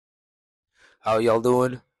How y'all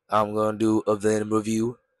doing? I'm gonna do a Venom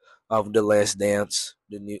review of The Last Dance,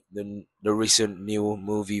 the recent new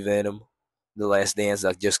movie Venom, The Last Dance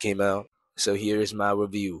that just came out. So here is my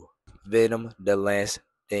review. Venom, The Last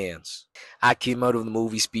Dance. I came out of the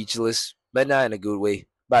movie speechless, but not in a good way.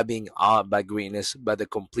 By being awed by greatness, but the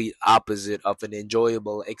complete opposite of an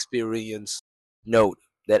enjoyable experience. Note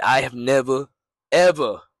that I have never,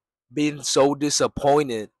 ever been so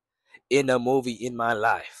disappointed in a movie in my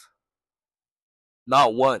life.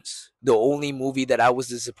 Not once. The only movie that I was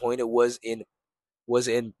disappointed was in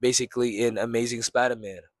basically in Amazing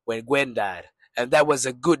Spider-Man when Gwen died. And that was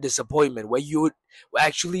a good disappointment where you would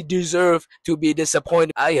actually deserve to be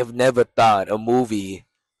disappointed. I have never thought a movie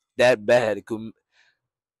that bad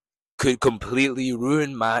could completely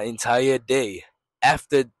ruin my entire day.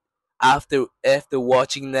 After after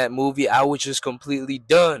watching that movie, I was just completely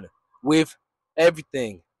done with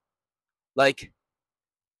everything. Like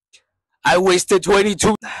I wasted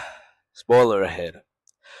 22. Spoiler ahead.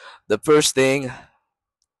 The first thing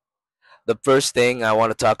the first thing I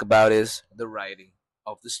want to talk about is the writing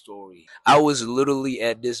of the story. I was literally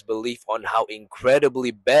at disbelief on how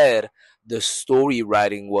incredibly bad the story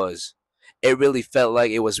writing was. It really felt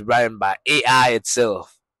like it was written by AI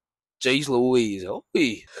itself. Jeez Louise.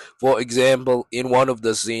 Holy. For example, in one of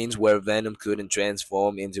the scenes where Venom couldn't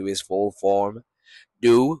transform into his full form,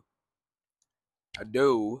 due,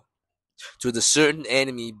 due to the certain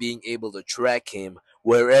enemy being able to track him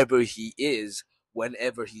wherever he is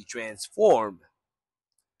whenever he transforms.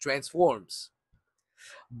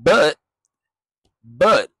 But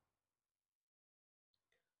but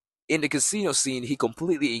in the casino scene he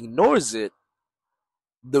completely ignores it.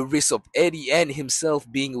 The risk of Eddie and himself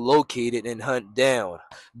being located and hunted down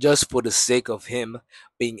just for the sake of him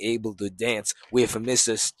being able to dance with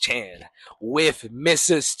Mrs. Chan. With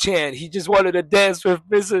Mrs. Chan. He just wanted to dance with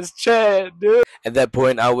Mrs. Chan, dude. At that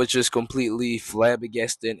point, I was just completely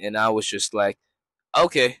flabbergasted and I was just like,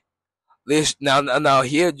 okay, this now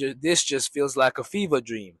here, this just feels like a fever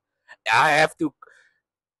dream. I have to,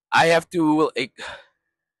 I have to, it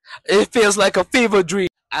feels like a fever dream.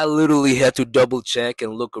 I literally had to double check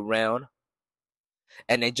and look around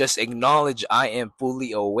and I just acknowledge I am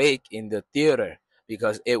fully awake in the theater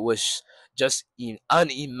because it was just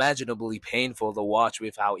unimaginably painful to watch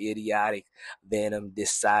with how idiotic Venom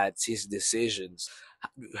decides his decisions.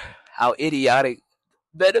 How idiotic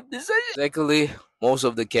Venom decisions. Secondly, most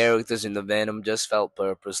of the characters in the Venom just felt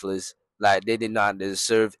purposeless. Like they did not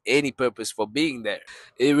deserve any purpose for being there.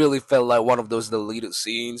 It really felt like one of those deleted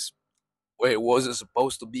scenes where it wasn't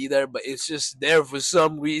supposed to be there, but it's just there for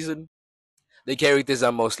some reason. The characters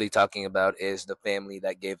I'm mostly talking about is the family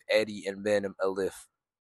that gave Eddie and Venom a lift.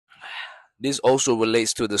 This also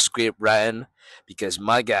relates to the script writing because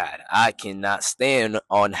my god, I cannot stand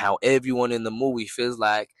on how everyone in the movie feels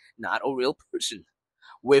like not a real person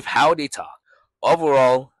with how they talk.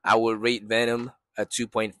 Overall, I would rate Venom a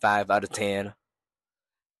 2.5 out of 10.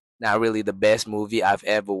 Not really the best movie I've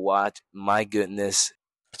ever watched. My goodness.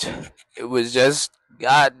 It was just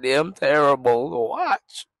goddamn terrible to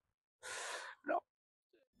watch. No.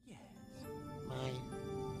 My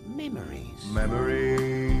memories.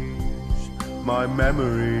 Memories, my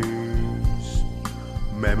memories,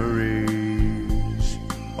 memories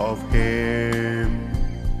of him.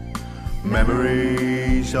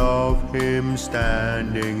 Memories of him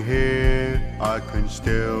standing here. I can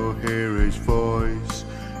still hear his voice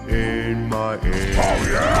in my ear. Oh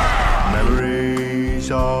yeah!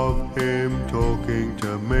 Memories of him talking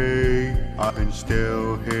to me. I can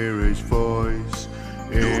still hear his voice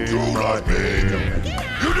in my ear.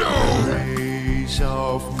 You do! Memories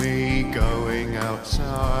of me going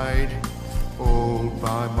outside, all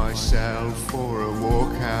by myself for a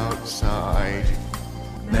walk outside.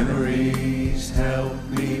 Memories help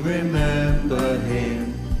me remember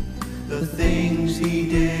him, the things he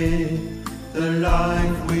did, the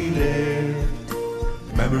life we lived.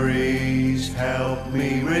 Memories help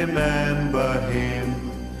me remember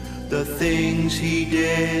him, the things he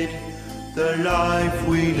did, the life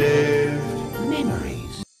we lived. Memories.